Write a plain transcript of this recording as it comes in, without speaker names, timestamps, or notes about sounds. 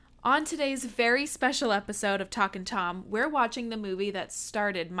On today's very special episode of Talkin' Tom, we're watching the movie that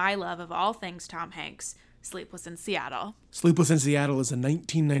started my love of all things Tom Hanks, Sleepless in Seattle. Sleepless in Seattle is a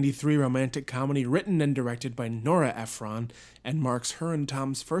 1993 romantic comedy written and directed by Nora Ephron and marks her and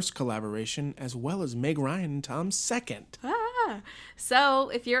Tom's first collaboration, as well as Meg Ryan and Tom's second. So,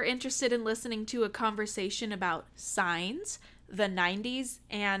 if you're interested in listening to a conversation about signs, the 90s,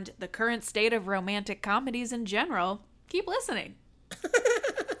 and the current state of romantic comedies in general, keep listening. Does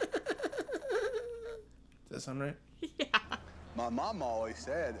that sound right? Yeah. My mom always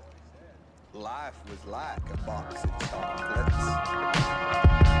said life was like a box of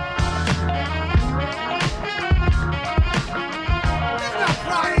chocolates.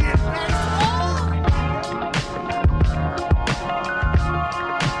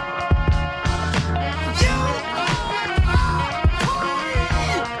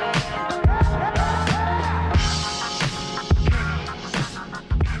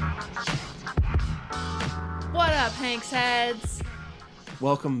 What up, Hanks heads?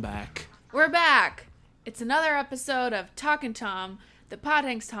 Welcome back. We're back. It's another episode of Talkin' Tom, the Pod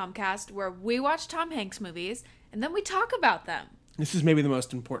Hanks Tomcast, where we watch Tom Hanks movies and then we talk about them. This is maybe the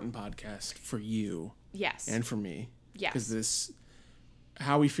most important podcast for you. Yes. And for me. Yes. Because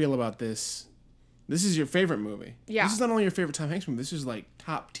how we feel about this is your favorite movie. Yeah. This is not only your favorite Tom Hanks movie, this is like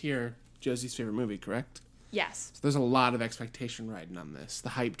top tier Josie's favorite movie, correct? Yes. So there's a lot of expectation riding on this. The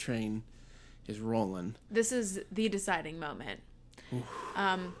hype train is rolling. This is the deciding moment.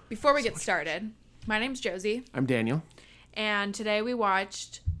 Before we get started, my name's Josie, I'm Daniel. and today we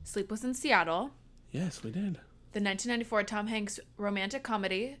watched Sleepless in Seattle, Yes, we did. the 1994 Tom Hanks romantic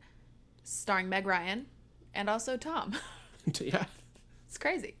comedy starring Meg Ryan and also Tom. Yeah. It's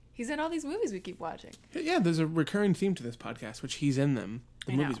crazy. He's in all these movies we keep watching. Yeah, there's a recurring theme to this podcast, which he's in them,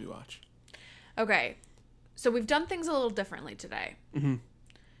 the I know. movies we watch. Okay, so we've done things a little differently today. Mm-hmm.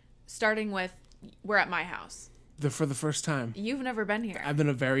 Starting with, we're at my house. For the first time. You've never been here. I've been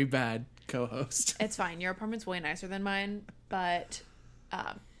a very bad co-host. It's fine. Your apartment's way nicer than mine, but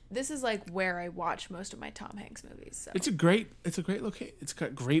this is like where I watch most of my Tom Hanks movies. So. It's a great location. It's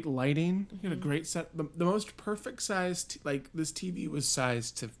got great lighting. You got a great set. The most perfect size, this TV was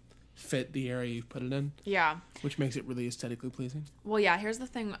sized to fit the area you put it in. Yeah. Which makes it really aesthetically pleasing. Well, yeah, here's the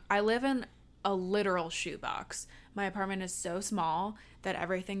thing. I live in a literal shoebox. My apartment is so small that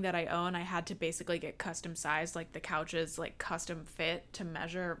everything that I own, I had to basically get custom sized. Like the couches, like custom fit to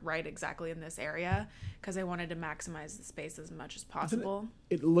measure right exactly in this area because I wanted to maximize the space as much as possible.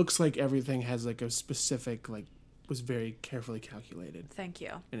 It looks like everything has like a specific, was very carefully calculated. Thank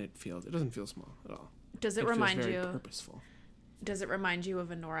you. And it doesn't feel small at all. Does it feels remind very you? Purposeful. Does it remind you of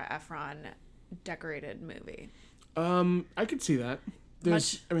a Nora Ephron decorated movie? I could see that.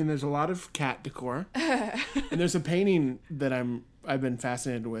 There's a lot of cat decor, and there's a painting that I've been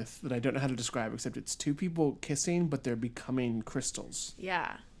fascinated with that I don't know how to describe, except it's two people kissing, but they're becoming crystals.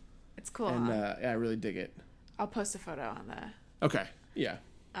 Yeah, it's cool. And huh? I really dig it. I'll post a photo on the. Okay, yeah,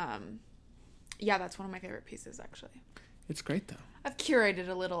 Yeah, that's one of my favorite pieces actually. it's great though. I've curated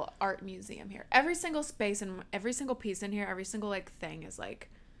a little art museum here. Every single space and every single piece in here, every single thing is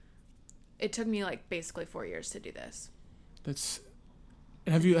it took me basically 4 years to do this.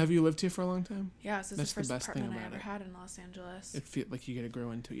 Have you lived here for a long time? Yeah, this is That's the the first best thing apartment I about ever it. had in Los Angeles. It feels like you get to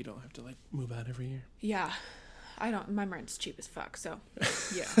grow into it. You don't have to move out every year. Yeah, my rent's cheap as fuck, so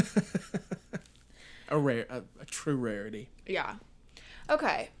yeah. A true rarity. Yeah.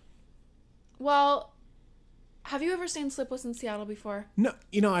 Okay. Well, have you ever seen Sleepless in Seattle before? No,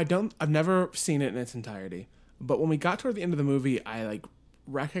 I've never seen it in its entirety. But when we got toward the end of the movie, I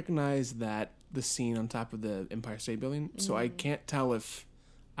recognized that the scene on top of the Empire State Building. So I can't tell if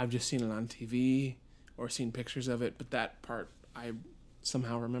I've just seen it on TV or seen pictures of it, but that part I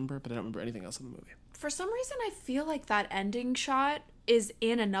somehow remember, but I don't remember anything else in the movie. For some reason, I feel like that ending shot is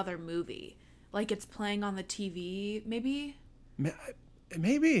in another movie. Like it's playing on the TV, maybe?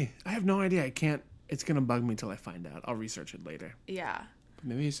 Maybe. I have no idea. I can't. It's going to bug me till I find out. I'll research it later. Yeah.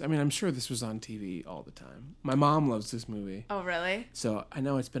 Maybe I'm sure this was on TV all the time. My mom loves this movie. Oh, really? So I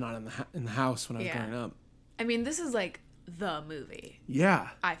know it's been on in the house when I was growing up. I mean, this is the movie. Yeah.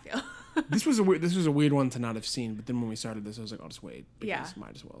 I feel. This was a weird one to not have seen, but then when we started this, I was like, I'll just wait. Because Yeah.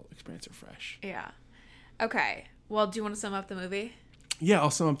 might as well experience it fresh. Yeah. Okay. Well, do you want to sum up the movie? Yeah,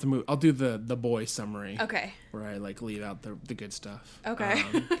 I'll sum up the movie. I'll do the boy summary. Okay. Where I leave out the good stuff. Okay.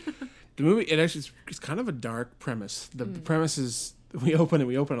 The movie, it's kind of a dark premise. The premise is we open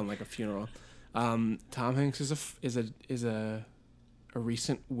on a funeral. Tom Hanks is a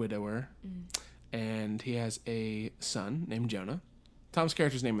recent widower, and he has a son named Jonah. Tom's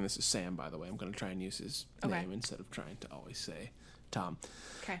character's name in this is Sam, by the way. I'm going to try and use his name instead of trying to always say Tom.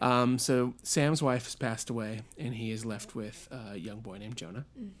 Okay. So Sam's wife has passed away, and he is left with a young boy named Jonah.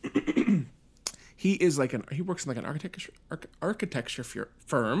 He works in like an architecture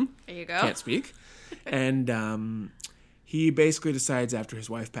firm. There you go. Can't speak. And he basically decides after his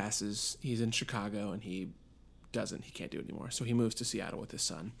wife passes, he's in Chicago, and he can't do it anymore. So he moves to Seattle with his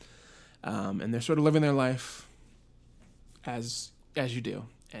son. And they're sort of living their life as you do,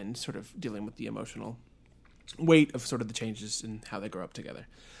 and sort of dealing with the emotional weight of sort of the changes in how they grow up together.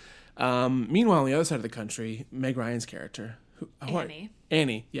 Meanwhile, on the other side of the country, Meg Ryan's character,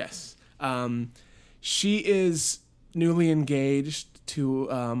 Annie, yes. She is newly engaged to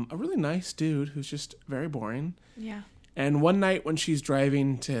a really nice dude who's just very boring. Yeah. And one night when she's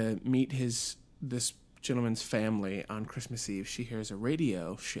driving to meet this gentleman's family on Christmas Eve, she hears a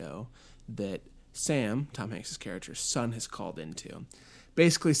radio show that Sam, Tom Hanks' character's son, has called into,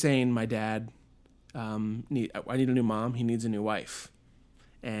 basically saying, my dad, I need a new mom, he needs a new wife.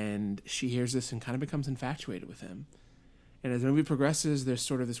 And she hears this and kind of becomes infatuated with him. And as the movie progresses, there's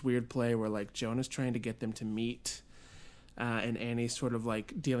sort of this weird play where like Jonah's trying to get them to meet, and Annie's sort of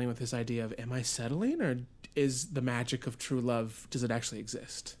like dealing with this idea of, am I settling, or is the magic of true love, does it actually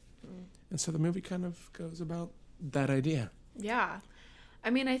exist? And so the movie kind of goes about that idea. Yeah. I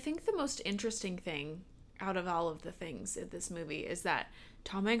mean, I think the most interesting thing out of all of the things in this movie is that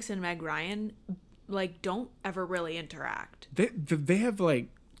Tom Hanks and Meg Ryan like don't ever really interact. They have like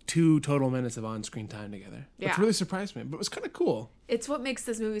 2 total minutes of on-screen time together, which really surprised me, but it was kind of cool. It's what makes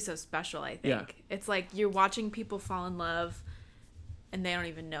this movie so special, I think. Yeah. It's like you're watching people fall in love and they don't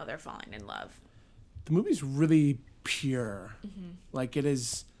even know they're falling in love. The movie's really pure. Mm-hmm. Like it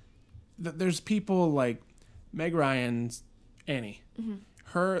is, there's people like Meg Ryan's Annie. Mm-hmm.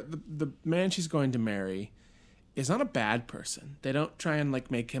 The man she's going to marry is not a bad person. They don't try and like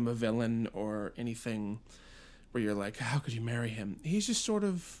make him a villain or anything where you're like, how could you marry him? He's just sort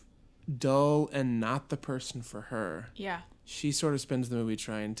of dull and not the person for her. Yeah. She sort of spends the movie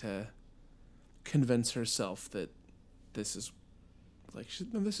trying to convince herself that this is like,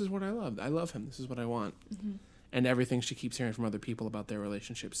 this is what I love. I love him. This is what I want. Mm-hmm. And everything she keeps hearing from other people about their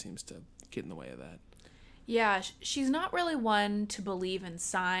relationship seems to get in the way of that. Yeah, she's not really one to believe in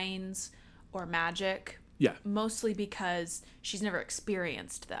signs or magic. Yeah. Mostly because she's never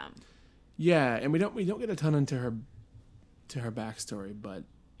experienced them. Yeah, and we don't get a ton into her backstory, but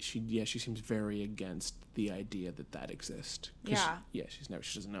she seems very against the idea that exists. Yeah. She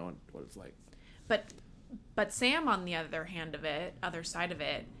doesn't know what it's like. But Sam, on the other side of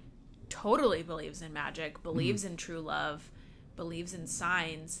it, totally believes in magic, believes in true love, believes in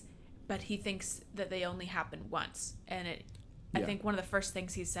signs, but he thinks that they only happen once. And I think one of the first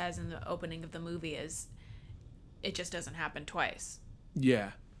things he says in the opening of the movie is, it just doesn't happen twice.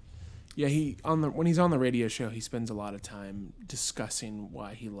 Yeah. Yeah, when he's on the radio show, he spends a lot of time discussing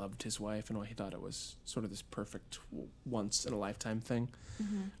why he loved his wife and why he thought it was sort of this perfect once in a lifetime thing.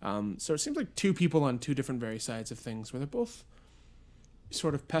 Mm-hmm. So it seems like 2 people on 2 different very sides of things, where they're both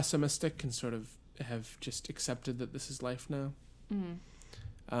sort of pessimistic and sort of have just accepted that this is life now.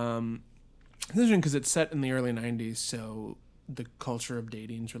 Mm-hmm. It's interesting because it's set in the early 90s, so the culture of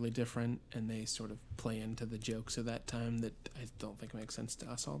dating is really different, and they sort of play into the jokes of that time that I don't think make sense to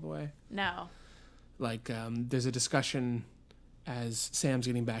us all the way. No. Like, there's a discussion as Sam's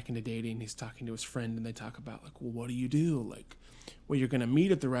getting back into dating. He's talking to his friend, and they talk about, like, well, what do you do? Like, well, you're going to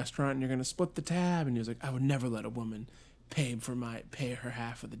meet at the restaurant, and you're going to split the tab. And he was like, I would never let a woman pay her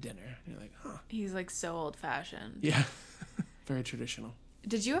half of the dinner. And you're like, huh. He's, like, so old-fashioned. Yeah. Very traditional.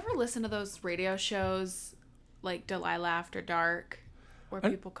 Did you ever listen to those radio shows, like Delilah After Dark, where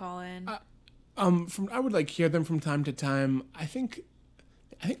people call in? I would like hear them from time to time. I think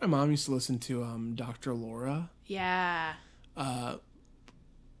my mom used to listen to Dr. Laura. Yeah.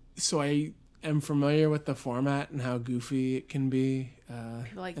 So I am familiar with the format and how goofy it can be.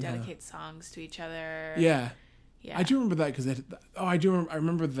 People like dedicate songs to each other. Yeah. Yeah. I do remember that because I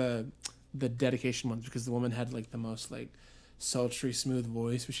remember the dedication ones because the woman had like the most like sultry, smooth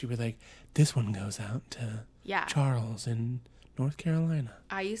voice, but she'd be like, "This one goes out to Charles in North Carolina."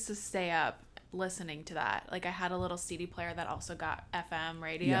 I used to stay up listening to that. Like I had a little CD player that also got FM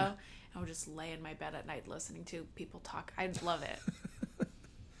radio. Yeah. I would just lay in my bed at night listening to people talk. I'd love it.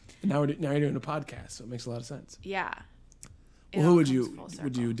 Now you're doing a podcast, so it makes a lot of sense. Yeah. Well, who would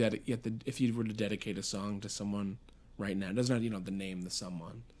you dedicate if you were to dedicate a song to someone right now? It doesn't have the name the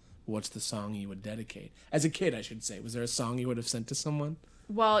someone. What's the song you would dedicate? As a kid, I should say. Was there a song you would have sent to someone?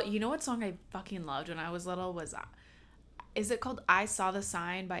 Well, you know what song I fucking loved when I was little was, is it called I Saw the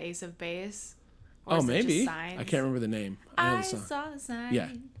Sign by Ace of Base? Or maybe. I can't remember the name. I know the song. Saw the sign. Yeah.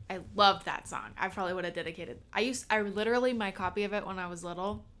 I loved that song. I probably would have dedicated. I literally, my copy of it when I was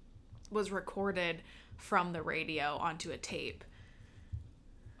little was recorded from the radio onto a tape.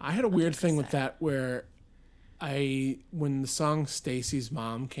 I had a weird thing with that where when the song Stacy's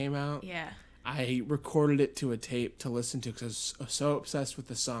Mom came out, Yeah. I recorded it to a tape to listen to because I was so obsessed with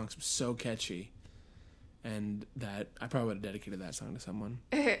the song. It was so catchy. And that I probably would have dedicated that song to someone.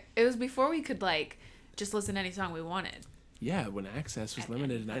 It was before we could like just listen to any song we wanted. Yeah, when access was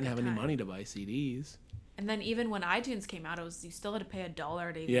limited and I didn't have any money to buy CDs. And then even when iTunes came out, you still had to pay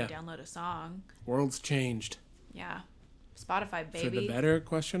 $1 to even download a song. World's changed. Yeah. Spotify, baby. For the better,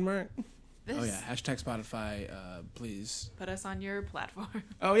 question mark? Oh yeah, hashtag Spotify, please. Put us on your platform.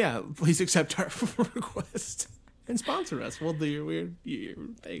 Oh yeah, please accept our request. And sponsor us. We'll do your weird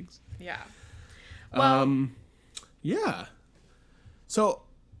things. Yeah. Well, yeah. So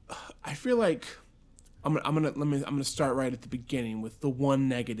I feel like I'm gonna start right at the beginning with the one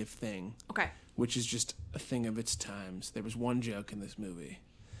negative thing. Okay. Which is just a thing of its times. There was one joke in this movie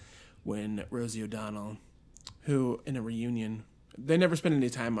when Rosie O'Donnell, who in a reunion, they never spend any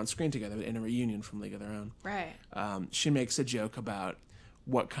time on screen together, but in a reunion from League of Their Own, right? She makes a joke about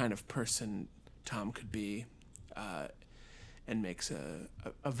what kind of person Tom could be, and makes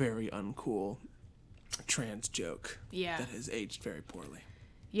a very uncool trans joke. Yeah. That has aged very poorly.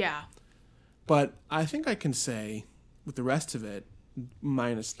 Yeah. But I think I can say, with the rest of it,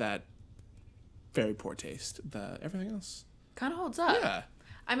 minus that very poor taste, everything else kind of holds up. Yeah.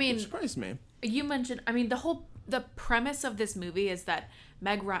 I mean, it surprised me. You mentioned, I mean, the premise of this movie is that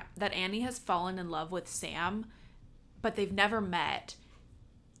that Annie has fallen in love with Sam, but they've never met,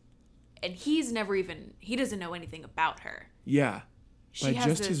 and he doesn't know anything about her. Yeah. By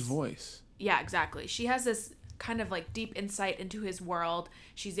just his voice. Yeah, exactly. She has this kind of like deep insight into his world.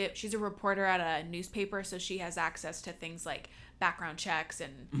 She's a reporter at a newspaper, so she has access to things like background checks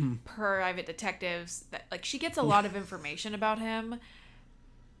and private detectives. That like she gets a lot of information about him.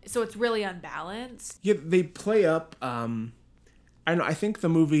 So it's really unbalanced. Yeah, they play up. I think the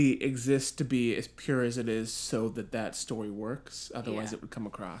movie exists to be as pure as it is, so that story works. Otherwise, it would come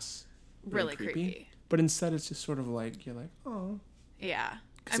across really creepy. But instead, it's just sort of like you're like, oh. Yeah.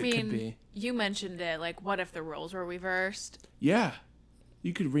 I mean, you mentioned it. Like, what if the roles were reversed? Yeah,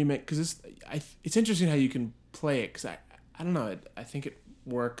 you could remake because it's interesting how you can play it because I don't know. I think it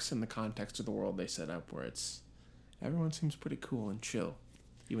works in the context of the world they set up, where everyone seems pretty cool and chill,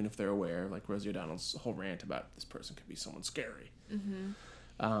 even if they're aware. Like Rosie O'Donnell's whole rant about this person could be someone scary.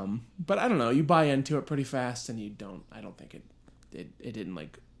 Mm-hmm. But I don't know. You buy into it pretty fast, and you don't. I don't think it didn't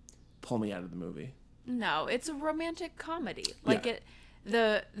like pull me out of the movie. No, it's a romantic comedy. Like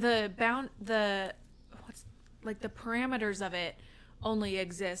the parameters of it only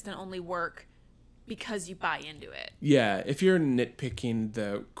exist and only work because you buy into it. Yeah, if you're nitpicking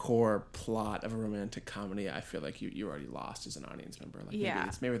the core plot of a romantic comedy, I feel like you're already lost as an audience member. Like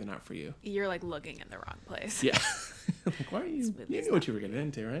maybe they're not for you. You're like looking in the wrong place. Yeah. Like, why are you knew what you were getting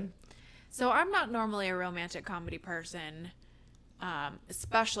into, right? So I'm not normally a romantic comedy person.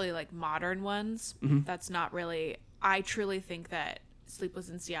 Especially like modern ones. Mm-hmm. That's not really. I truly think that Sleepless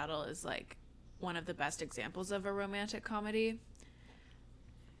in Seattle is like one of the best examples of a romantic comedy,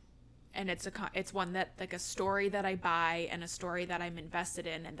 and it's one that like a story that I buy and a story that I'm invested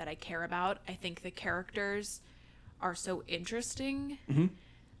in and that I care about. I think the characters are so interesting. Mm-hmm.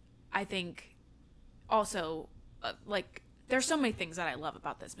 I think also like. There's so many things that I love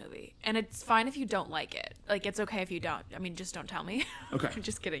about this movie. And it's fine if you don't like it. Like, it's okay if you don't. I mean, just don't tell me. Okay.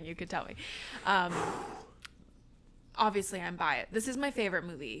 Just kidding. You could tell me. Obviously, I'm biased. This is my favorite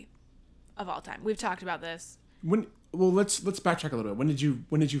movie of all time. We've talked about this. Let's backtrack a little bit. When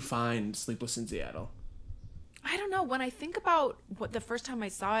did you find Sleepless in Seattle? I don't know. When I think about the first time I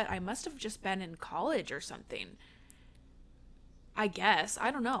saw it, I must have just been in college or something. I guess.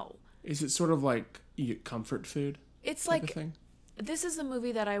 I don't know. Is it sort of like comfort food? It's like, this is a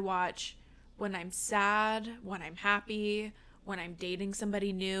movie that I watch when I'm sad, when I'm happy, when I'm dating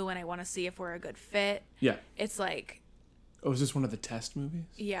somebody new and I want to see if we're a good fit. Yeah. It's like... Oh, is this one of the test movies?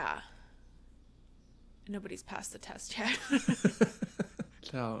 Yeah. Nobody's passed the test yet.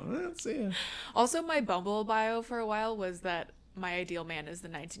 No, let's see. Also, my Bumble bio for a while was that my ideal man is the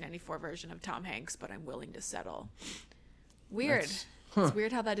 1994 version of Tom Hanks, but I'm willing to settle. Weird. It's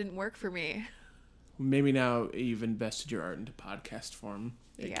weird how that didn't work for me. Maybe now you've invested your art into podcast form.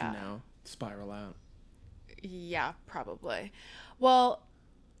 It can now spiral out. Yeah, probably. Well,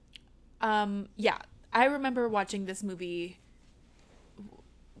 yeah. I remember watching this movie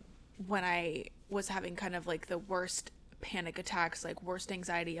when I was having kind of like the worst panic attacks, like worst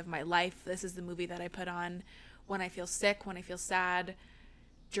anxiety of my life. This is the movie that I put on when I feel sick, when I feel sad.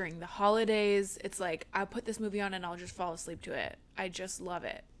 during the holidays. It's like I put this movie on and I'll just fall asleep to it. I just love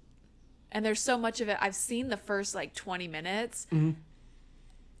it. And there's so much of it. I've seen the first like 20 minutes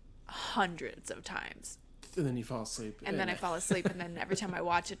hundreds of times. And then you fall asleep. And then I fall asleep. And then every time I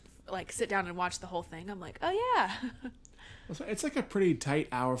watch it, like sit down and watch the whole thing, I'm like, oh yeah. It's like a pretty tight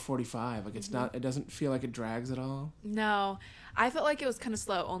hour 45. Like it's not, it doesn't feel like it drags at all. No, I felt like it was kind of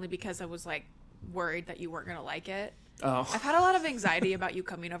slow only because I was like worried that you weren't going to like it. Oh. I've had a lot of anxiety about you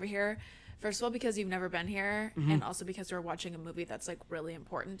coming over here. First of all, because you've never been here, and also because we're watching a movie that's like really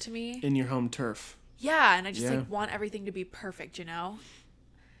important to me. In your home turf. Yeah, and I just like want everything to be perfect, you know?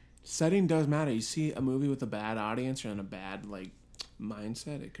 Setting does matter. You see a movie with a bad audience or in a bad like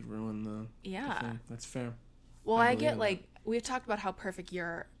mindset, it could ruin the thing. That's fair. Well, I get like we've talked about how perfect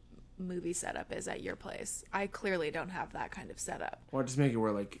your movie setup is at your place. I clearly don't have that kind of setup. Or just make it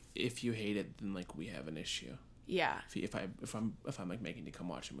where like if you hate it, then like we have an issue. Yeah. If I'm like making you come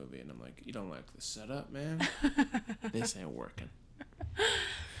watch a movie and I'm like, you don't like the setup, man, this ain't working.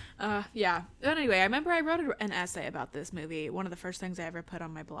 Yeah. But anyway, I remember I wrote an essay about this movie. One of the first things I ever put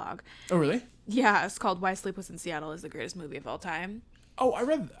on my blog. Oh, really? Yeah, it's called "Why Sleepless in Seattle is the Greatest Movie of All Time." Oh, I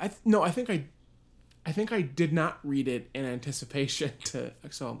read. I think I did not read it in anticipation to.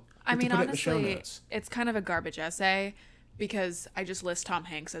 So I mean, put it in the show honestly, notes. it's kind of a garbage essay because I just list Tom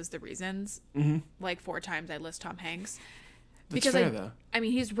Hanks as the reasons. Like 4 times I list Tom Hanks. That's Because fair, though. I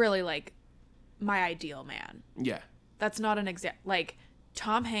mean, he's really like my ideal man. Yeah. That's not an exact like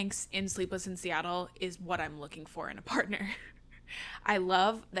Tom Hanks in Sleepless in Seattle is what I'm looking for in a partner. I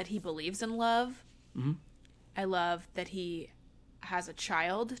love that he believes in love. I love that he has a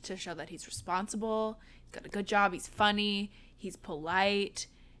child to show that he's responsible. He's got a good job. He's funny. He's polite.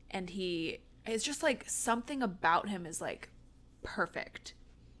 And he is just like something about him is like perfect.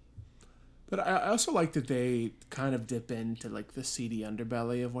 But I also like that they kind of dip into like the seedy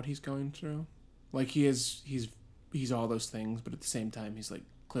underbelly of what he's going through. Like he's all those things, but at the same time he's like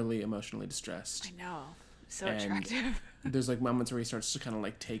clearly emotionally distressed. I know. So attractive. There's like moments where he starts to kind of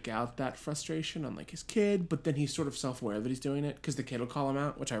like take out that frustration on like his kid, but then he's sort of self-aware that he's doing it because the kid will call him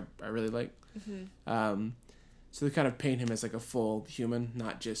out, which I really like. So they kind of paint him as like a full human,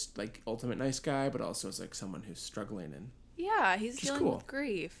 not just like ultimate nice guy, but also as like someone who's struggling and Yeah, he's dealing with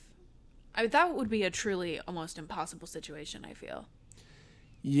grief. I mean, that would be a truly almost impossible situation, I feel.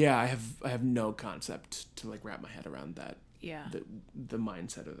 Yeah, I have no concept to like wrap my head around that. Yeah. The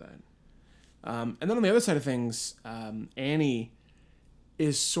mindset of that. And then on the other side of things, Annie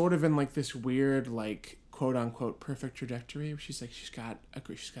is sort of in like this weird like quote unquote perfect trajectory. She's like she's got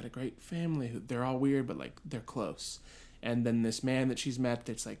a great family who they're all weird but like they're close. And then this man that she's met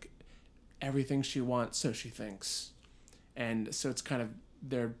that's like everything she wants, so she thinks. And so it's kind of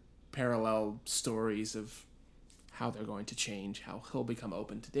their parallel stories of how they're going to change, how he'll become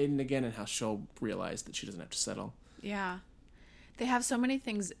open to dating again, and how she'll realize that she doesn't have to settle. Yeah. They have so many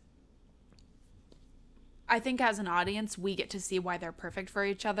things. I think as an audience, we get to see why they're perfect for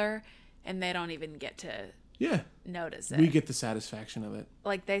each other, and they don't even get to notice it. We get the satisfaction of it.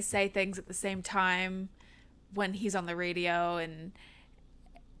 Like, they say things at the same time when he's on the radio, and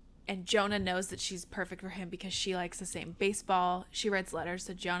Jonah knows that she's perfect for him because she likes the same baseball. She writes letters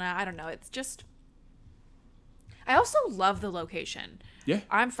to Jonah. I don't know. It's just... I also love the location. Yeah.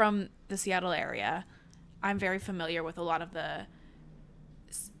 I'm from the Seattle area. I'm very familiar with a lot of the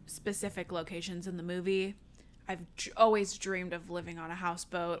specific locations in the movie. I've always dreamed of living on a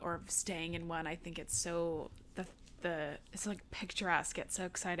houseboat or of staying in one. I think it's so it's like picturesque. It's so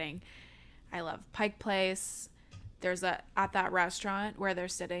exciting. I love Pike Place. There's at that restaurant where they're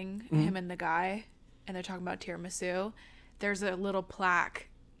sitting, him and the guy, and they're talking about tiramisu. There's a little plaque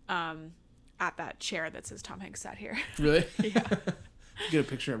at that chair that says Tom Hanks sat here. Really? Yeah. Get a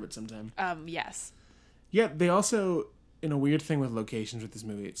picture of it sometime. Yes. Yeah, they also, in a weird thing with locations with this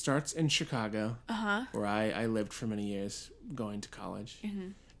movie, it starts in Chicago, where I lived for many years going to college.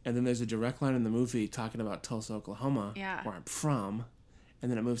 And then there's a direct line in the movie talking about Tulsa, Oklahoma, where I'm from. And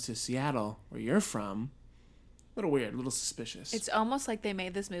then it moves to Seattle, where you're from. A little weird, a little suspicious. It's almost like they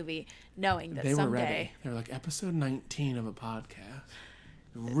made this movie knowing that they someday... were ready. They were like, episode 19 of a podcast.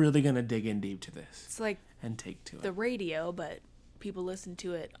 We're really going to dig in deep to this. It's like and take to it. The radio, but people listen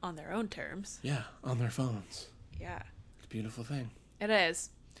to it on their own terms. Yeah, on their phones. Yeah. It's a beautiful thing. It is.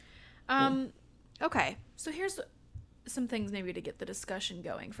 Okay, so here's some things maybe to get the discussion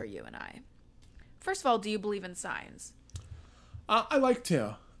going for you and I. First of all, do you believe in signs? I like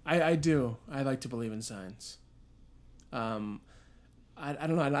to. I do. I like to believe in signs. I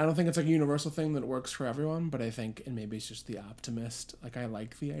don't know. I don't think it's like a universal thing that works for everyone, but I think, and maybe it's just the optimist, like I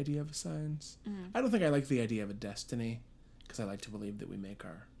like the idea of signs. I don't think I like the idea of a destiny, because I like to believe that we make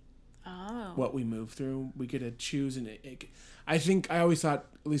our Oh. what we move through. We get to choose, and I think I always thought,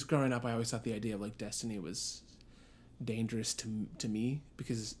 at least growing up, I always thought the idea of like destiny was dangerous to me,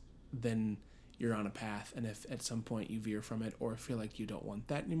 because then you're on a path, and if at some point you veer from it or feel like you don't want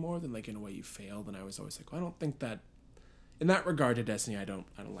that anymore, then like in a way you failed. And I was always like, well, I don't think that in that regard to destiny, I don't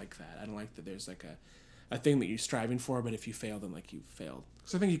like that. I don't like that there's like a thing that you're striving for, but if you fail, then like you failed.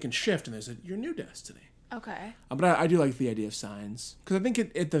 So I think you can shift, and there's your new destiny. Okay. But I do like the idea of signs, because I think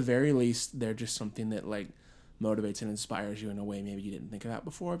at the very least they're just something that like motivates and inspires you in a way maybe you didn't think about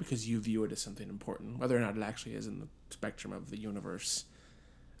before, because you view it as something important, whether or not it actually is in the spectrum of the universe.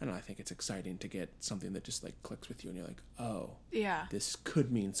 I don't know, I think it's exciting to get something that just like clicks with you, and you're like, oh, Yeah. this could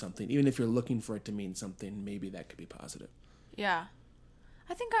mean something. Even if you're looking for it to mean something, maybe that could be positive. Yeah.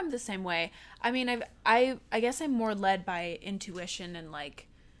 I think I'm the same way. I mean, I guess I'm more led by intuition and like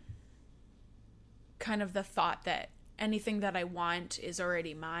kind of the thought that anything that I want is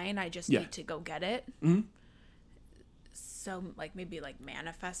already mine. I just need to go get it. Mm-hmm. So like maybe like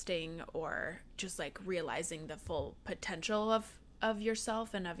manifesting, or just like realizing the full potential of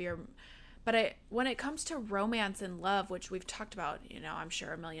yourself and of your, but when it comes to romance and love, which we've talked about, I'm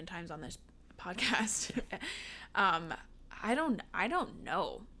sure a million times on this podcast, I don't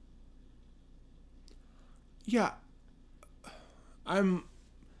know. Yeah. I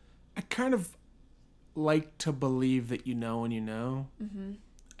kind of like to believe that you know when you know. Mm-hmm.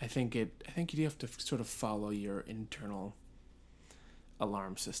 I think you have to sort of follow your internal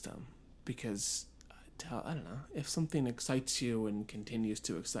alarm system, because I don't know, if something excites you and continues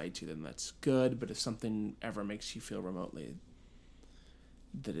to excite you, then that's good. But if something ever makes you feel remotely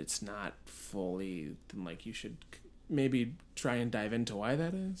that it's not fully, then like you should maybe try and dive into why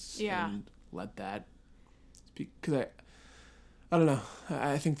that is. Yeah. And let that speak, because I don't know.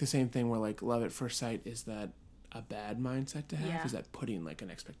 I think the same thing where like love at first sight is that a bad mindset to have. Yeah. Is that putting like an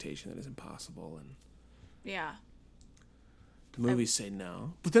expectation that is impossible, and Yeah. the movies say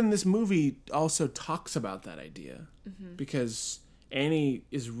no. But then this movie also talks about that idea, because Annie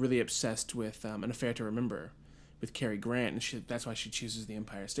is really obsessed with An Affair to Remember with Cary Grant, and that's why she chooses the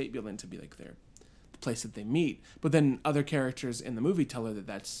Empire State Building to be like the place that they meet. But then other characters in the movie tell her that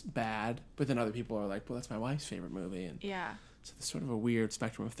that's bad, but then other people are like, well, that's my wife's favorite movie. And Yeah. so there's sort of a weird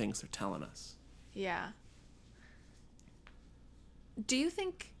spectrum of things they're telling us. Yeah. Do you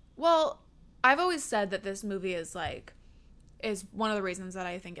think, well, I've always said that this movie is one of the reasons that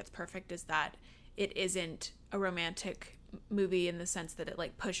I think it's perfect is that it isn't a romantic movie in the sense that it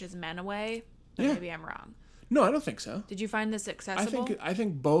like pushes men away. But Yeah. maybe I'm wrong. No, I don't think so. Did you find this accessible? I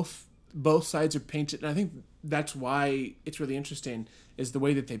think both sides are painted, and I think that's why it's really interesting is the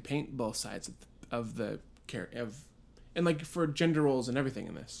way that they paint both sides of and like for gender roles and everything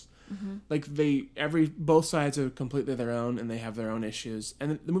in this. Mm-hmm. Like both sides are completely their own, and they have their own issues,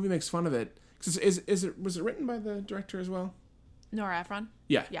 and the movie makes fun of it. Was it written by the director as well? Nora Ephron?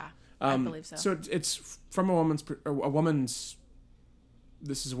 Yeah. Yeah, I believe so. So it's from a woman's.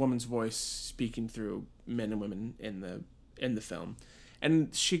 This is a woman's voice speaking through men and women in the film,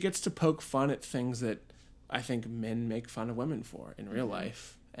 and she gets to poke fun at things that I think men make fun of women for in real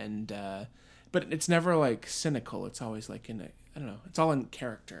life, and but it's never like cynical. It's always like I don't know. It's all in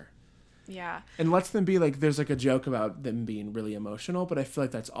character. Yeah. And lets them be like, there's like a joke about them being really emotional, but I feel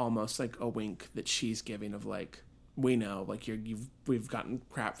like that's almost like a wink that she's giving of like, we know, like we've gotten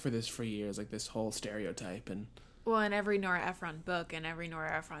crap for this for years, like this whole stereotype. And well, in every Nora Ephron book and every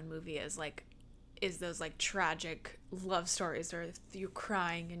Nora Ephron movie is those like tragic love stories where you're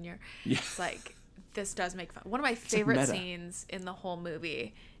crying and it's like, this does make fun. One of my favorite scenes in the whole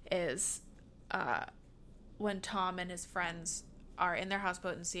movie is when Tom and his friends are in their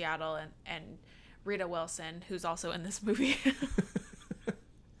houseboat in Seattle, and Rita Wilson, who's also in this movie,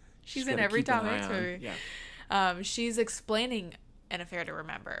 she's in every Tom Hanks movie. Yeah. She's explaining An Affair to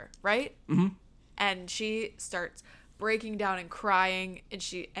Remember, right? Mm-hmm. And she starts breaking down and crying,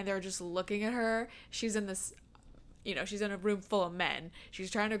 and they're just looking at her. She's in this, she's in a room full of men.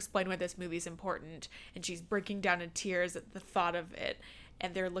 She's trying to explain why this movie is important, and she's breaking down in tears at the thought of it.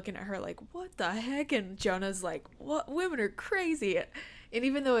 And they're looking at her like, what the heck? And Jonah's like, what? Women are crazy. And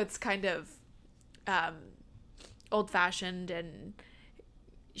even though it's kind of old-fashioned and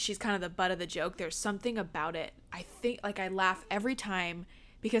she's kind of the butt of the joke, there's something about it. I think, like, I laugh every time,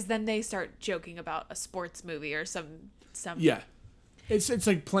 because then they start joking about a sports movie or some. Yeah. It's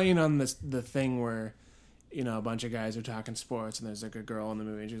like playing on the thing where, a bunch of guys are talking sports, and there's like a girl in the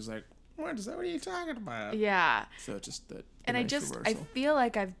movie, and she's like, what are you talking about? Yeah. So it's just that. And I feel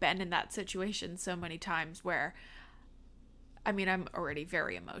like I've been in that situation so many times where, I mean, I'm already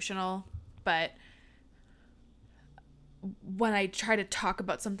very emotional, but when I try to talk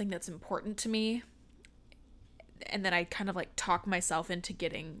about something that's important to me, and then I kind of like talk myself into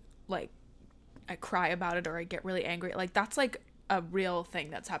getting like, I cry about it or I get really angry. Like that's like a real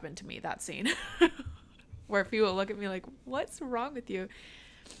thing that's happened to me, that scene. Where people look at me like, what's wrong with you?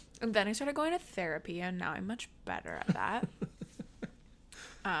 And then I started going to therapy and now I'm much better at that.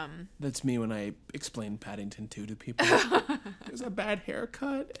 That's me when I explain Paddington 2 to people. There's a bad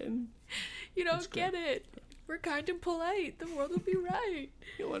haircut and... You don't get it. We're kind and polite. The world will be right.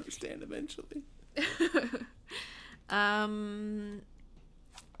 You'll understand eventually.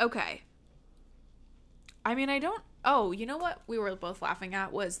 Okay. I mean, I don't... Oh, you know what we were both laughing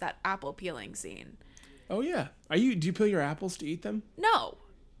at was that apple peeling scene. Oh, yeah. Do you peel your apples to eat them? No.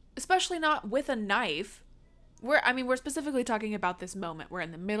 Especially not with a knife. We're specifically talking about this moment where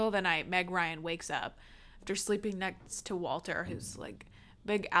in the middle of the night, Meg Ryan wakes up after sleeping next to Walter, who's like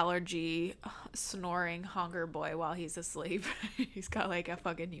big allergy, snoring hunger boy while he's asleep. He's got like a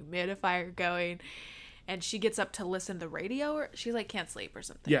fucking humidifier going. And she gets up to listen to the radio, or she like can't sleep or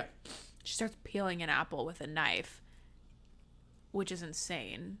something. Yeah. She starts peeling an apple with a knife, which is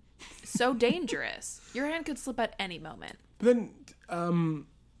insane. So dangerous. Your hand could slip at any moment. But then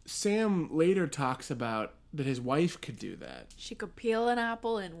Sam later talks about that his wife could do that. She could peel an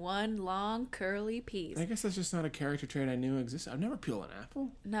apple in one long curly piece. I guess that's just not a character trait I knew existed. I've never peeled an apple.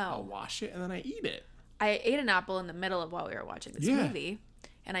 No. I'll wash it and then I eat it. I ate an apple in the middle of while we were watching this movie,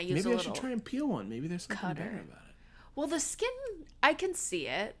 and I used Maybe a I should little try and peel one. Maybe there's something cutter. better about it. Well, the skin, I can see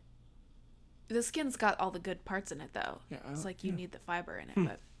it. The skin's got all the good parts in it, though. Yeah, it's like you need the fiber in it,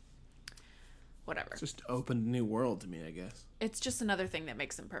 but whatever. It's just opened a new world to me, I guess. It's just another thing that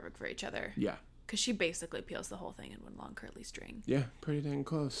makes them perfect for each other. Yeah. Because she basically peels the whole thing in one long curly string. Yeah, pretty dang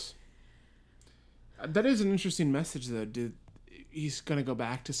close. That is an interesting message, though. He's going to go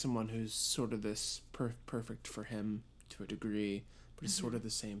back to someone who's sort of this perfect for him to a degree, but it's sort of the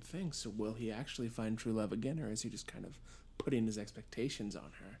same thing. So will he actually find true love again, or is he just kind of putting his expectations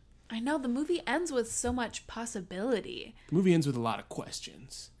on her? I know, the movie ends with so much possibility. The movie ends with a lot of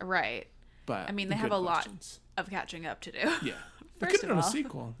questions. Right. But I mean, they have a lot of catching up to do. Yeah. They First could have done a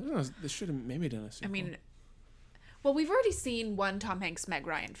sequel. They should have maybe done a sequel. I mean, well, we've already seen one Tom Hanks Meg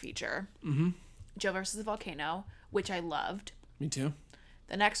Ryan feature, Joe versus the Volcano, which I loved. Me too.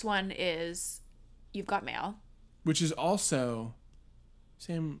 The next one is You've Got Mail, which is also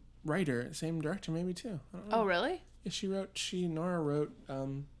same writer, same director, maybe too. I don't know. Oh, really? Yeah, Nora wrote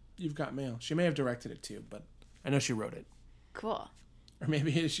You've Got Mail. She may have directed it too, but I know she wrote it. Cool. Or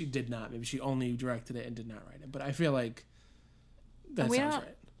maybe she did not. Maybe she only directed it and did not write it. But I feel like that sounds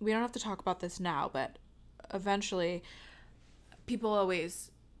right. We don't have to talk about this now, but eventually people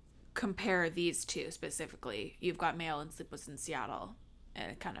always compare these two specifically. You've Got Mail and Sleepless in Seattle.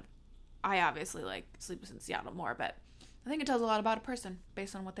 And I obviously like Sleepless in Seattle more, but I think it tells a lot about a person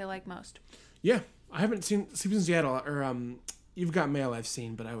based on what they like most. Yeah. I haven't seen Sleepless in Seattle, or You've Got Mail I've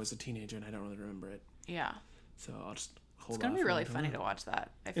seen, but I was a teenager and I don't really remember it. Yeah. So I'll just hold off. It's going to be really funny to watch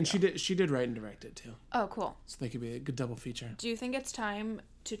that. And she did write and direct it too. Oh, cool. So they could be a good double feature. Do you think it's time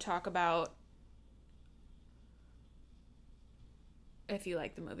to talk about if you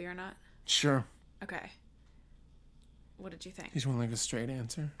like the movie or not? Sure. Okay. What did you think? You just want like a straight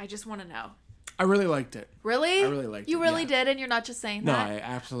answer? I just want to know. I really liked it. Really? I really liked it. You really yeah. did, and you're not just saying no, that? No, I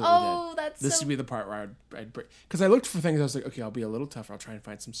absolutely did. Oh, that's This would be the part where I'd break. Because I looked for things, I was like, okay, I'll be a little tougher. I'll try and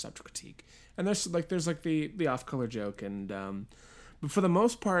find some subtle critique. And there's the off-color joke. And but for the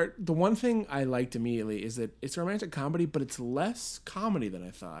most part, the one thing I liked immediately is that it's a romantic comedy, but it's less comedy than I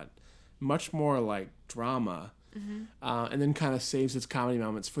thought. Much more like drama. Mm-hmm. And then kind of saves its comedy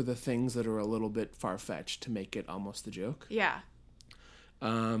moments for the things that are a little bit far-fetched to make it almost a joke. Yeah.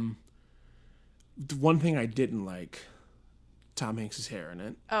 The one thing I didn't like, Tom Hanks' hair in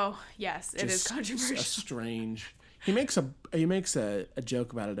it. Oh, yes. It is controversial. A strange... He makes a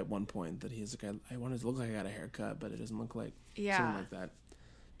joke about it at one point that he's like, I wanted to look like I got a haircut, but it doesn't look like something like that.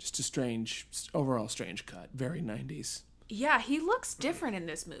 Just a overall strange cut. Very 90s. Yeah, he looks different in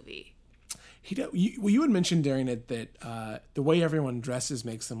this movie. You had mentioned during it that the way everyone dresses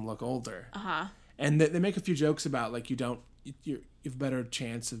makes them look older. Uh-huh. And they make a few jokes about like you have a better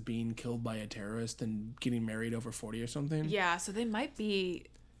chance of being killed by a terrorist than getting married over 40 or something. Yeah, so they might be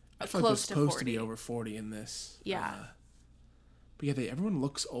I feel close like they're supposed to 40. To be over 40 in this. Yeah. But yeah, everyone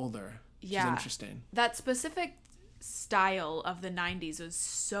looks older. Which is interesting. That specific style of the 90s was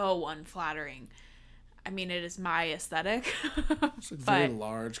so unflattering. I mean, it is my aesthetic. It's like very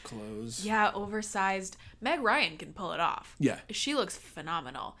large clothes. Yeah, oversized. Meg Ryan can pull it off. Yeah. She looks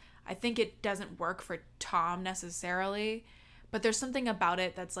phenomenal. I think it doesn't work for Tom necessarily, but there's something about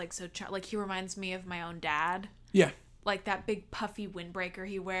it that's like so like he reminds me of my own dad. Yeah. like that big puffy windbreaker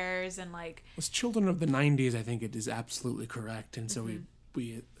he wears, and like As children of the 90s, I think it is absolutely correct. And so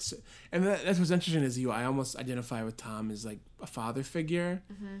we and that's what's interesting is I almost identify with Tom as like a father figure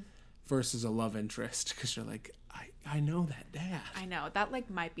versus a love interest, because you're like, I know that dad. I know that like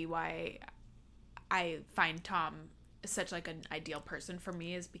might be why I find Tom such like an ideal person for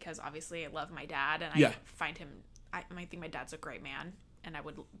me, is because obviously I love my dad, and I find him, I think my dad's a great man, and I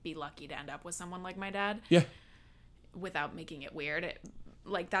would be lucky to end up with someone like my dad. Yeah. Without making it weird.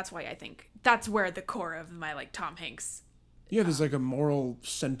 Like, that's why I think that's where the core of my, like, Tom Hanks. Yeah, there's like a moral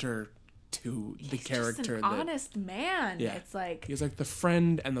center to the character. He's just an honest man. Yeah. It's like... He's like the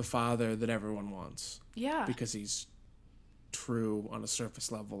friend and the father that everyone wants. Yeah. Because he's true on a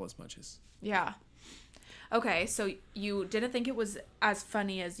surface level as much as... Yeah. Okay, so you didn't think it was as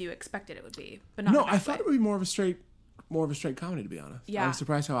funny as you expected it would be, but not. No, I thought it would be more of a straight comedy, to be honest. Yeah. I'm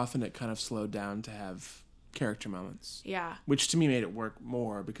surprised how often it kind of slowed down to have character moments. Yeah. Which to me made it work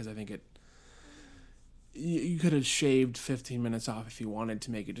more, because I think you could have shaved 15 minutes off if you wanted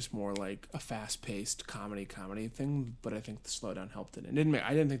to make it just more like a fast-paced comedy thing, but I think the slowdown helped it. I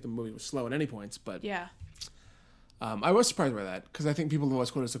didn't think the movie was slow at any points, but yeah. I was surprised by that, because I think people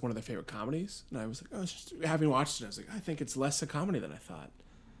always quote it as like one of their favorite comedies, and I was like, having watched it, I was like, I think it's less a comedy than I thought.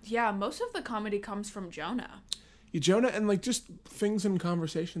 Yeah, most of the comedy comes from Jonah. Jonah, and like just things in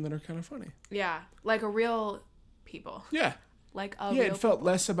conversation that are kind of funny. Yeah, like a real people. Yeah. Like a Yeah, real it felt people.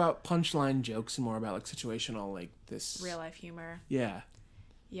 less about punchline jokes and more about like situational, like this Real life humor. Yeah.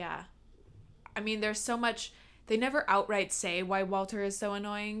 Yeah. I mean, there's so much. They never outright say why Walter is so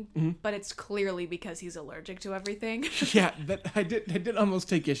annoying, but it's clearly because he's allergic to everything. Yeah, that I did almost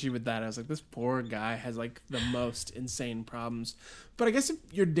take issue with that. I was like, this poor guy has like the most insane problems. But I guess if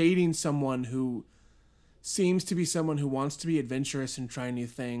you're dating someone who seems to be someone who wants to be adventurous and try new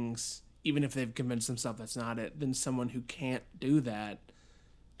things, even if they've convinced themselves that's not it, then someone who can't do that,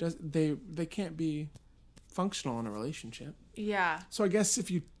 they can't be functional in a relationship. Yeah. So I guess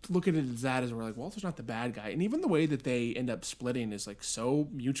if you look at it as that, as we're like, Walter's not the bad guy, and even the way that they end up splitting is like so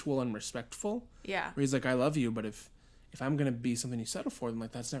mutual and respectful. Yeah. Where he's like, I love you, but if I'm gonna be something you settle for, then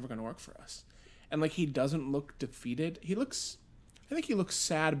like that's never gonna work for us. And like he doesn't look defeated. I think he looks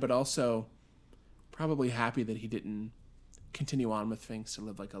sad, but also probably happy that he didn't continue on with things to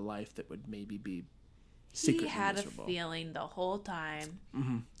live like a life that would maybe be secretly miserable. A feeling the whole time.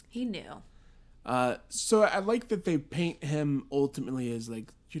 Mm-hmm. He knew. So I like that they paint him ultimately as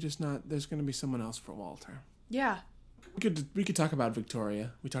like, you're just not, there's going to be someone else for Walter. Yeah. We could talk about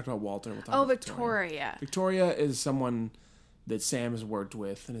Victoria. We talked about Walter. We'll talk about Victoria. Victoria is someone that Sam has worked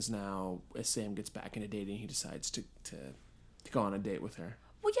with, and is now, as Sam gets back into dating, he decides to go on a date with her.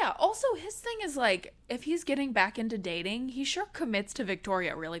 Well, yeah. Also, his thing is like, if he's getting back into dating, he sure commits to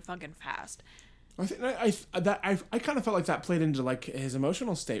Victoria really fucking fast. I kind of felt like that played into like his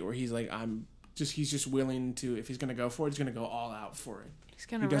emotional state, where he's like, he's just willing to, if he's gonna go for it, he's gonna go all out for it.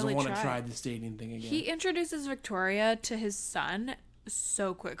 He doesn't want to try this dating thing again. He introduces Victoria to his son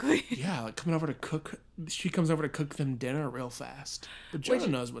so quickly. Yeah, like coming over to cook. She comes over to cook them dinner real fast. But Jonah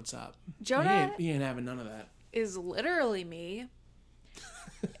knows what's up. Jonah he ain't having none of that. Is literally me.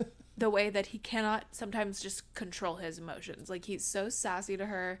 The way that he cannot sometimes just control his emotions. Like, he's so sassy to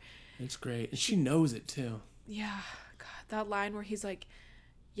her. It's great. And she knows it, too. Yeah. God, that line where he's like,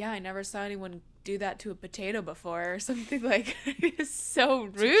 yeah, I never saw anyone do that to a potato before, or something like. It's so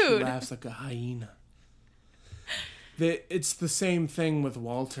rude. She laughs like a hyena. It's the same thing with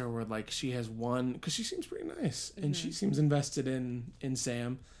Walter, where like she has one, because she seems pretty nice, and she seems invested in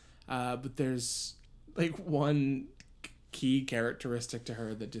Sam, but there's like one key characteristic to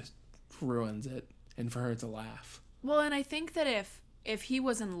her that just ruins it, and for her to laugh. Well, and I think that if he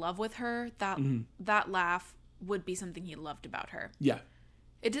was in love with her, that laugh would be something he loved about her. Yeah.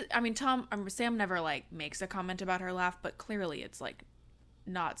 Sam never like makes a comment about her laugh, but clearly it's like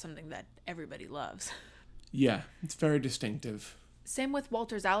not something that everybody loves. Yeah, it's very distinctive. Same with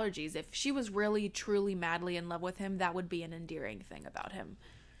Walter's allergies. If she was really, truly, madly in love with him, that would be an endearing thing about him.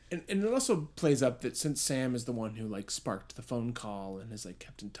 And it also plays up that since Sam is the one who like sparked the phone call and has like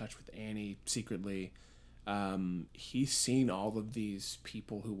kept in touch with Annie secretly, he's seen all of these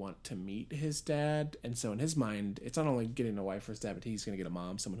people who want to meet his dad, and so in his mind, it's not only getting a wife for his dad, but he's gonna get a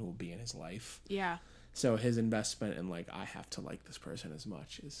mom, someone who will be in his life. Yeah. So his investment in like, I have to like this person as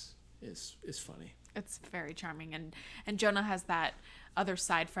much is funny. It's very charming, and Jonah has that other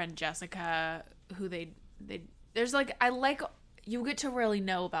side friend Jessica, who there's like, you get to really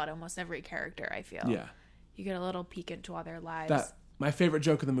know about almost every character. I feel. Yeah. You get a little peek into all their lives. My favorite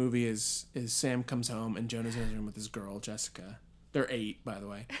joke of the movie is Sam comes home and Jonah's in his room with his girl Jessica, They're 8, by the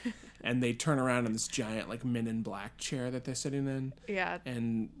way. And they turn around in this giant, like, Men in Black chair that they're sitting in. Yeah.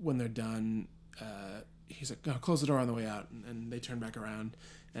 And when they're done, he's like, oh, close the door on the way out. And they turn back around.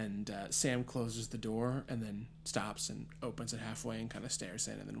 And Sam closes the door and then stops and opens it halfway and kind of stares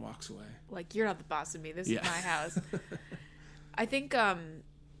in and then walks away. Like, you're not the boss of me. This is my house. I think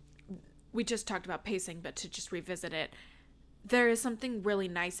we just talked about pacing, but to just revisit it, there is something really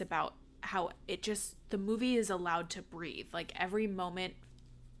nice about how the movie is allowed to breathe. Like, every moment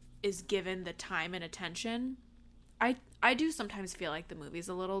is given the time and attention. I do sometimes feel like the movie's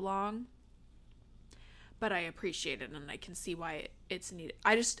a little long, but I appreciate it and I can see why it's needed.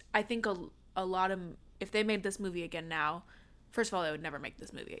 I think a lot of, if they made this movie again now, first of all, they would never make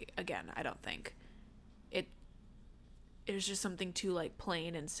this movie again, I don't think. There's just something too, like,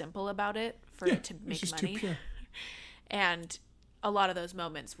 plain and simple about it for it to make just money. too pure. And a lot of those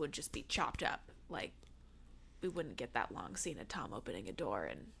moments would just be chopped up. Like, we wouldn't get that long scene of Tom opening a door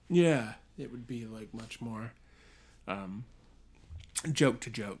and... Yeah, it would be, like, much more joke to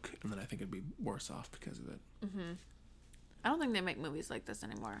joke, and then I think it'd be worse off because of it. Mm-hmm. I don't think they make movies like this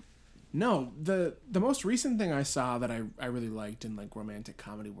anymore. No, the most recent thing I saw that I really liked in, like, romantic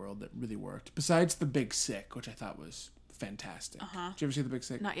comedy world that really worked, besides The Big Sick, which I thought was fantastic. Uh-huh. Did you ever see The Big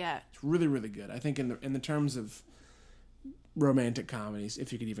Sick? Not yet. It's really, really good. I think in the terms of romantic comedies,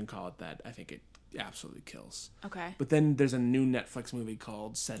 if you could even call it that, I think it absolutely kills. Okay. But then there's a new Netflix movie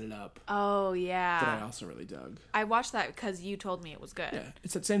called Set It Up Oh, yeah. that I also really dug. I watched that because you told me it was good. Yeah,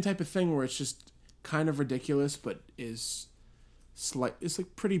 it's that same type of thing where it's just kind of ridiculous, but is it's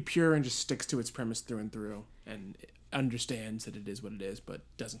like pretty pure and just sticks to its premise through and through, and understands that it is what it is, but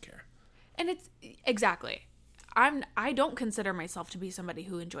doesn't care. And it's exactly. I don't consider myself to be somebody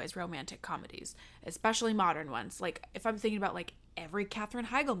who enjoys romantic comedies, especially modern ones. Like, if I'm thinking about, like, every Katherine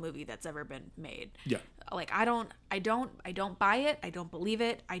Heigl movie that's ever been made. Yeah. Like, I don't buy it. I don't believe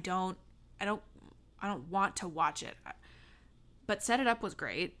it. I don't want to watch it. But Set It Up was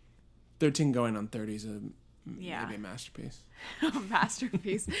great. 13 Going on 30 is maybe a masterpiece.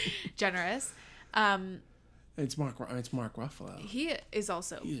 Masterpiece. Generous. It's Mark Ruffalo. He is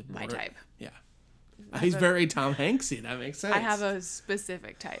also my type. Yeah. He's very Tom Hanksy. That makes sense. I have a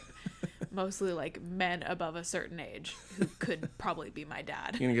specific type. Mostly, like, men above a certain age who could probably be my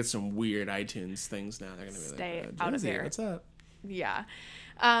dad. You're going to get some weird iTunes things now. They're going to be Stay like, out of here. What's up? Yeah.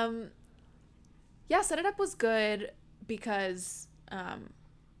 Set It Up was good because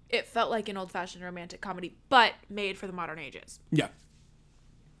it felt like an old-fashioned romantic comedy, but made for the modern ages. Yeah.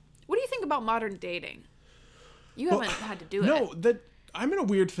 What do you think about modern dating? You haven't had to do it. No, I'm in a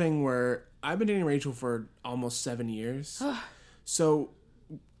weird thing where I've been dating Rachel for almost 7 years. So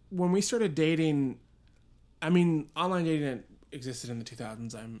when we started dating, I mean, online dating existed in the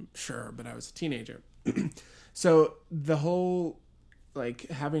 2000s, I'm sure, but I was a teenager. So the whole, like,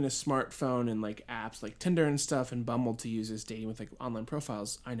 having a smartphone and, like, apps like Tinder and stuff and Bumble to use as dating with, like, online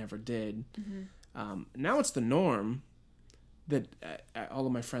profiles, I never did. Mm-hmm. Now it's the norm that all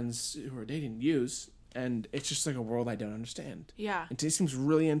of my friends who are dating use. And it's just, like, a world I don't understand. Yeah. It just seems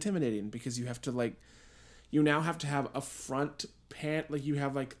really intimidating because you have to, like, you now have to have a front like, you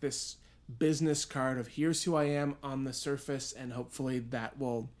have, like, this business card of here's who I am on the surface, and hopefully that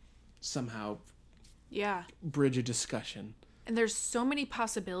will somehow bridge a discussion. And there's so many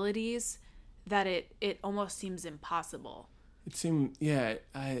possibilities that it almost seems impossible. It seems, it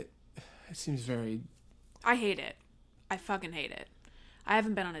seems very... I hate it. I fucking hate it. I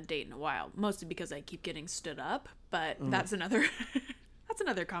haven't been on a date in a while, mostly because I keep getting stood up, but that's another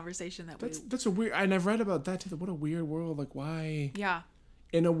conversation that's a weird, and I've read about that too. What a weird world. Like, why? Yeah.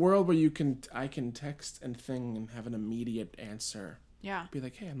 In a world where I can text and thing and have an immediate answer. Yeah. Be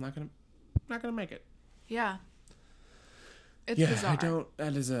like, hey, I'm not gonna make it. Yeah. It's bizarre.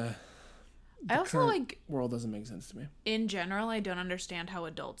 I also, like, world doesn't make sense to me. In general, I don't understand how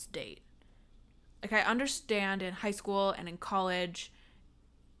adults date. Like, I understand in high school and in college,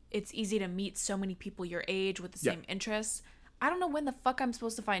 it's easy to meet so many people your age with the same interests. I don't know when the fuck I'm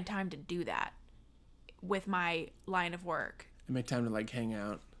supposed to find time to do that with my line of work. And make time to, like, hang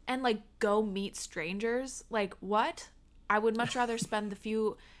out. And, like, go meet strangers. Like, what? I would much rather spend the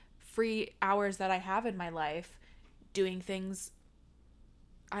few free hours that I have in my life doing things.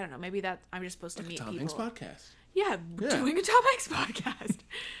 I don't know. Maybe that I'm just supposed to meet Tom people. Hanks podcast. Yeah, doing a Tom Hanks podcast.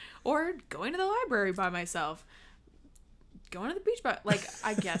 Or going to the library by myself. Going to the beach by... Like,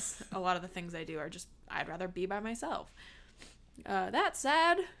 I guess a lot of the things I do are just... I'd rather be by myself. That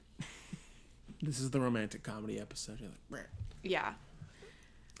said... This is the romantic comedy episode. You're like... Yeah.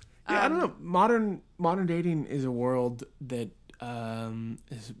 I don't know. Modern dating is a world that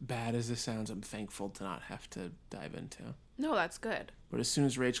As bad as this sounds, I'm thankful to not have to dive into. No, that's good. But as soon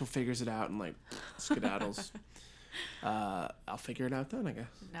as Rachel figures it out and like skedaddles, I'll figure it out then, I guess.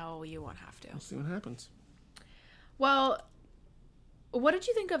 No, you won't have to. We'll see what happens. Well, what did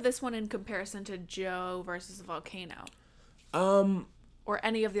you think of this one in comparison to Joe versus the Volcano? Or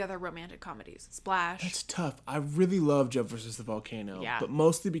any of the other romantic comedies? Splash. That's tough. I really love Joe versus the Volcano. Yeah. But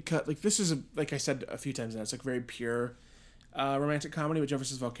mostly because, like, this is, like I said a few times now, it's like very pure romantic comedy, but Joe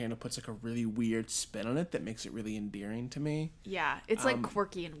versus Volcano puts like a really weird spin on it that makes it really endearing to me. Yeah, it's like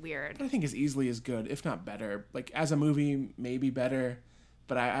quirky and weird. But I think is easily as good, if not better. Like, as a movie, maybe better.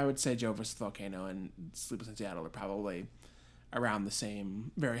 But I would say Joe versus the Volcano and Sleepless in Seattle are probably around the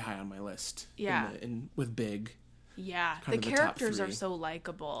same, very high on my list. Yeah. With Big. Yeah, kind the of the top characters are three. so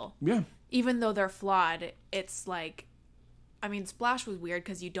likable. Yeah. Even though they're flawed, it's like, I mean, Splash was weird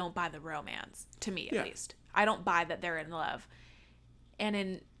because you don't buy the romance, to me at least. I don't buy that they're in love. And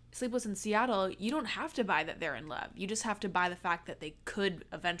in Sleepless in Seattle, you don't have to buy that they're in love. You just have to buy the fact that they could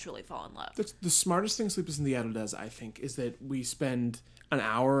eventually fall in love. The smartest thing Sleepless in Seattle does, I think, is that we spend an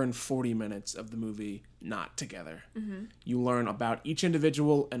hour and 40 minutes of the movie not together. Mm-hmm. You learn about each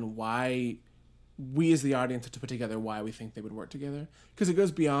individual and why we as the audience have to put together why we think they would work together. Because it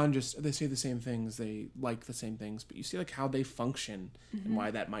goes beyond just they say the same things, they like the same things, but you see like how they function and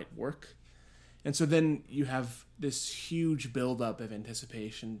why that might work. And so then you have this huge buildup of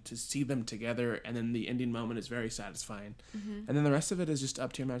anticipation to see them together, and then the ending moment is very satisfying. Mm-hmm. And then the rest of it is just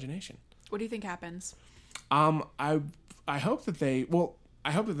up to your imagination. What do you think happens? I hope that they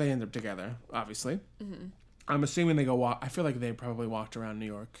end up together, obviously. Mm-hmm. I'm assuming they go walk. I feel like they probably walked around New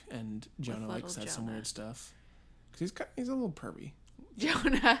York, and Jonah like said some weird stuff. Because he's a little pervy.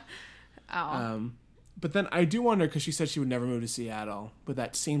 Jonah. Oh. But then I do wonder, because she said she would never move to Seattle, but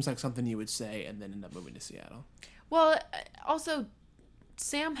that seems like something you would say and then end up moving to Seattle. Well, also,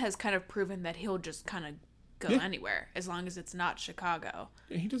 Sam has kind of proven that he'll just kind of go anywhere as long as it's not Chicago.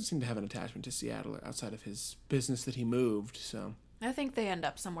 He doesn't seem to have an attachment to Seattle outside of his business that he moved, so. I think they end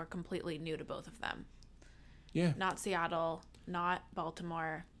up somewhere completely new to both of them. Yeah. Not Seattle, not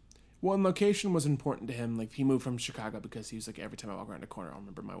Baltimore. Well, and location was important to him. Like, he moved from Chicago because he was like, every time I walk around a corner, I'll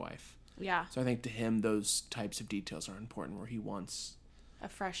remember my wife. Yeah. So I think to him, those types of details are important where he wants a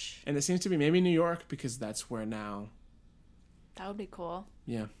fresh. And it seems to be maybe New York, because that's where now. That would be cool.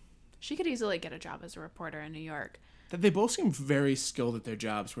 Yeah. She could easily get a job as a reporter in New York. They both seem very skilled at their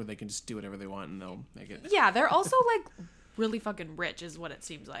jobs where they can just do whatever they want and they'll make it. Yeah, they're also like really fucking rich is what it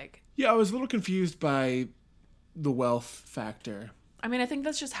seems like. Yeah, I was a little confused by the wealth factor. I mean, I think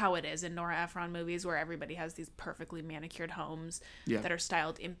that's just how it is in Nora Ephron movies where everybody has these perfectly manicured homes that are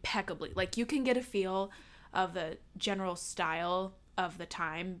styled impeccably. Like, you can get a feel of the general style of the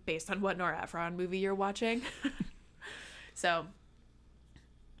time based on what Nora Ephron movie you're watching. So,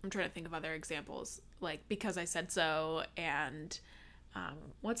 I'm trying to think of other examples. Like, Because I Said So, and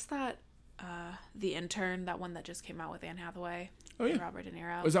what's that? The Intern, that one that just came out with Anne Hathaway and Robert De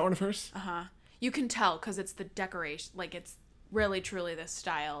Niro. Was that one of hers? Uh-huh. You can tell because it's the decoration. Like, it's really truly the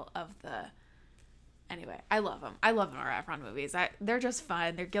style of the. Anyway, I love them. I love Nora Ephron movies. They're just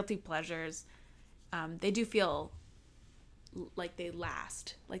fun. They're guilty pleasures. They do feel like they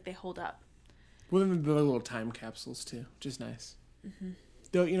last, like they hold up. Well, then the little time capsules too, which is nice. Mm-hmm.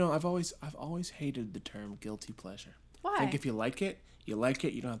 Though, you know, I've always hated the term guilty pleasure. Why? I think if you like it, you like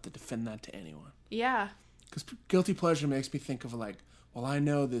it. You don't have to defend that to anyone. Yeah. Because guilty pleasure makes me think of like, well, I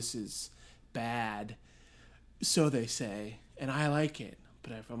know this is bad, so they say, and I like it.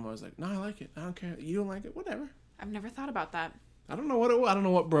 But if I'm always like, no, I like it. I don't care. You don't like it. Whatever. I've never thought about that. I don't know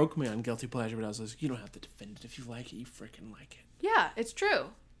what broke me on guilty pleasure, but I was like, you don't have to defend it. If you like it, you freaking like it. Yeah, it's true.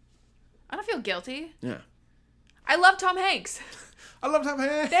 I don't feel guilty. Yeah. I love Tom Hanks. I love Tom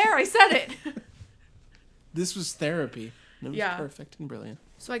Hanks. There, I said it. This was therapy. It was perfect and brilliant.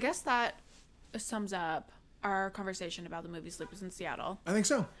 So I guess that sums up our conversation about the movie Sleepless in Seattle. I think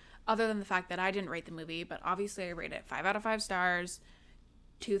so. Other than the fact that I didn't rate the movie, but obviously I rate it 5 out of 5 stars,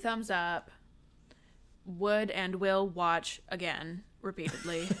 2 thumbs up, would and will watch again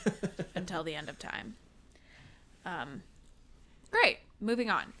repeatedly until the end of time. Great. Moving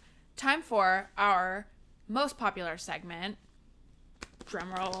on. Time for our most popular segment.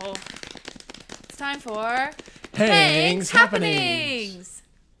 Drumroll. It's time for Hanks Happenings.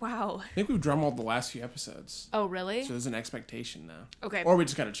 Wow. I think we've drumrolled the last few episodes. Oh, really? So there's an expectation now. Okay. Or we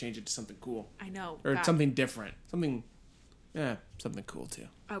just got to change it to something cool. I know. Or God. something different. Something cool too.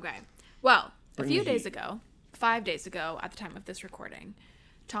 Okay. Well, Bring a few the days heat. ago, 5 days ago at the time of this recording,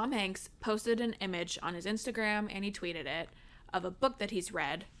 Tom Hanks posted an image on his Instagram, and he tweeted it, of a book that he's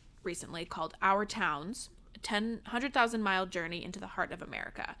read recently called Our Towns. 100,000 mile journey into the heart of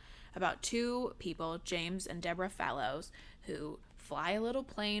America about two people, James and Deborah Fallows, who fly a little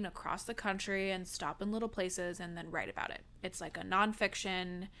plane across the country and stop in little places and then write about it. It's like a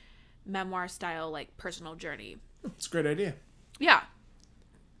nonfiction, memoir style, like personal journey. It's a great idea. Yeah.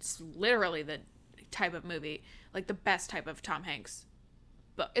 It's literally the type of movie, like the best type of Tom Hanks.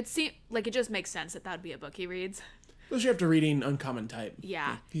 But it seems like it just makes sense that would be a book he reads. Especially after reading Uncommon Type.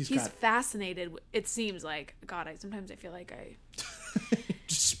 Yeah. He's fascinated. It seems like, God, sometimes I feel like I...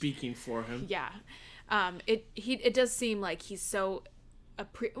 Just speaking for him. Yeah. It does seem like he's so...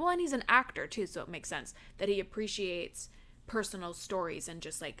 Well, and he's an actor, too, so it makes sense that he appreciates personal stories and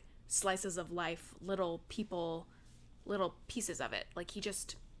just, like, slices of life, little people, little pieces of it. Like,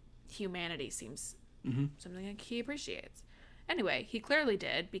 humanity seems something like he appreciates. Anyway, he clearly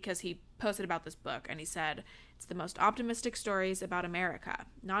did, because he posted about this book, and he said, it's the most optimistic stories about America,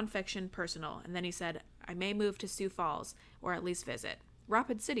 nonfiction, personal. And then he said, I may move to Sioux Falls, or at least visit.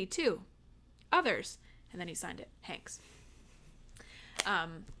 Rapid City, too. Others. And then he signed it, Hanks.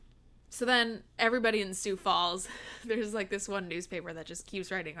 So then everybody in Sioux Falls, there's like this one newspaper that just keeps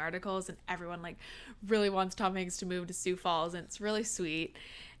writing articles, and everyone like really wants Tom Hanks to move to Sioux Falls, and it's really sweet.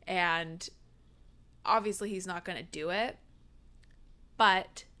 And obviously he's not going to do it,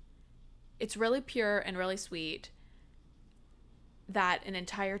 but it's really pure and really sweet that an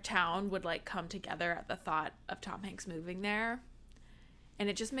entire town would like come together at the thought of Tom Hanks moving there. And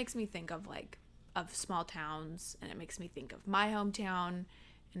it just makes me think of small towns, and it makes me think of my hometown,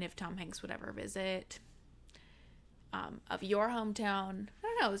 and if Tom Hanks would ever visit, of your hometown. I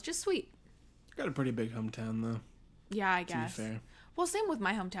don't know, it's just sweet. Got a pretty big hometown, though. Yeah, I guess. To be fair. Well, same with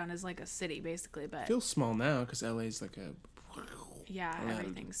my hometown, is like a city, basically, but... Feels small now, because LA's like a... Yeah,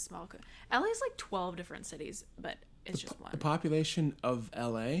 everything's small. LA's like 12 different cities, but it's just one. The population of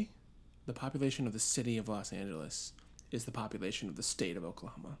LA, the population of the city of Los Angeles, is the population of the state of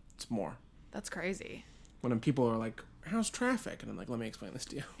Oklahoma. It's more. That's crazy. When people are like, how's traffic? And I'm like, let me explain this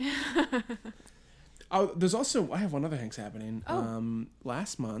to you. There's also, I have one other thing's happening. Oh.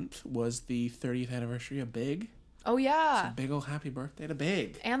 Last month was the 30th anniversary of Big. Oh, yeah. So big old happy birthday to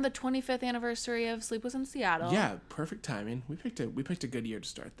Big. And the 25th anniversary of Sleepless in Seattle. Yeah, perfect timing. We picked a good year to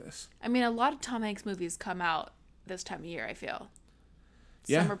start this. I mean, a lot of Tom Hanks movies come out this time of year, I feel.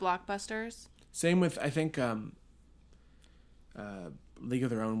 Yeah. Summer blockbusters. Same with, I think, League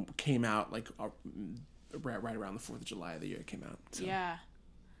of Their Own came out like right around the 4th of July of the year it came out. So. Yeah.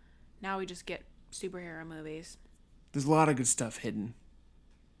 Now we just get superhero movies. There's a lot of good stuff hidden.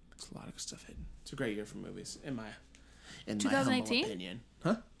 It's a great year for movies, in my humble opinion.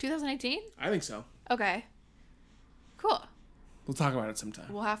 Huh? 2018? I think so. Okay. Cool. We'll talk about it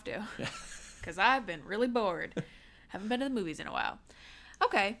sometime. We'll have to. Yeah. Because I've been really bored. Haven't been to the movies in a while.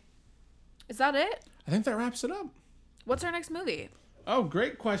 Okay. Is that it? I think that wraps it up. What's our next movie? Oh,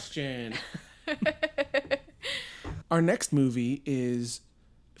 great question. Our next movie is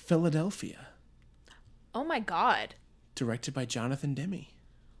Philadelphia. Oh my God. Directed by Jonathan Demme.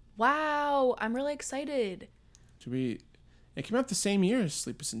 Wow. I'm really excited. It came out the same year as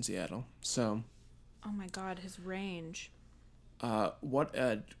Sleepless in Seattle. So. Oh my God, his range. What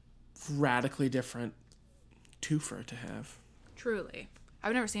a radically different twofer to have. Truly.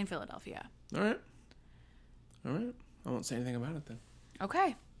 I've never seen Philadelphia. All right. I won't say anything about it then.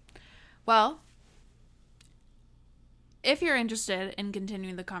 Okay. Well, if you're interested in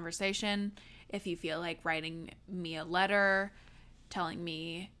continuing the conversation, if you feel like writing me a letter, telling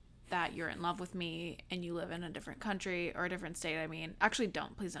me that you're in love with me and you live in a different country or a different state, actually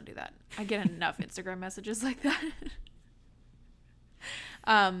don't. Please don't do that. I get enough Instagram messages like that.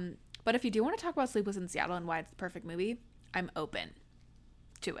 But if you do want to talk about Sleepless in Seattle and why it's the perfect movie, I'm open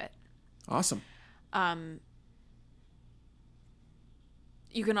to it. Awesome.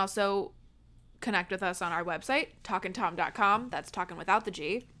 You can also connect with us on our website, talkingtom.com. That's talking without the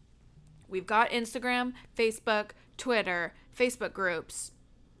G. We've got Instagram, Facebook, Twitter, Facebook groups.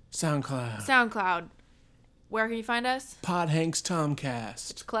 SoundCloud. Where can you find us? Pod Hanks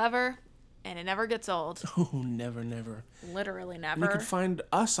Tomcast. It's clever, and it never gets old. Oh, never. Literally never. And you can find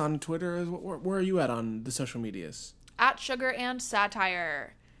us on Twitter. Where are you at on the social medias? At Sugar and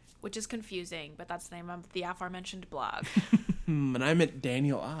Satire, which is confusing, but that's the name of the aforementioned blog. And I'm at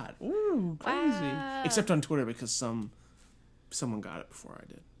Daniel Ott. Ooh, crazy. Wow. Except on Twitter because someone got it before I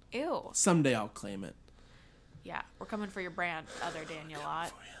did. Ew. Someday I'll claim it. Yeah, we're coming for your brand, other Daniel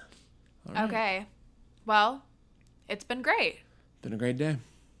Ott. All right. Okay. Well, it's been great. Been a great day.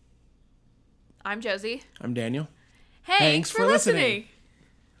 I'm Josie. I'm Daniel. Thanks for listening.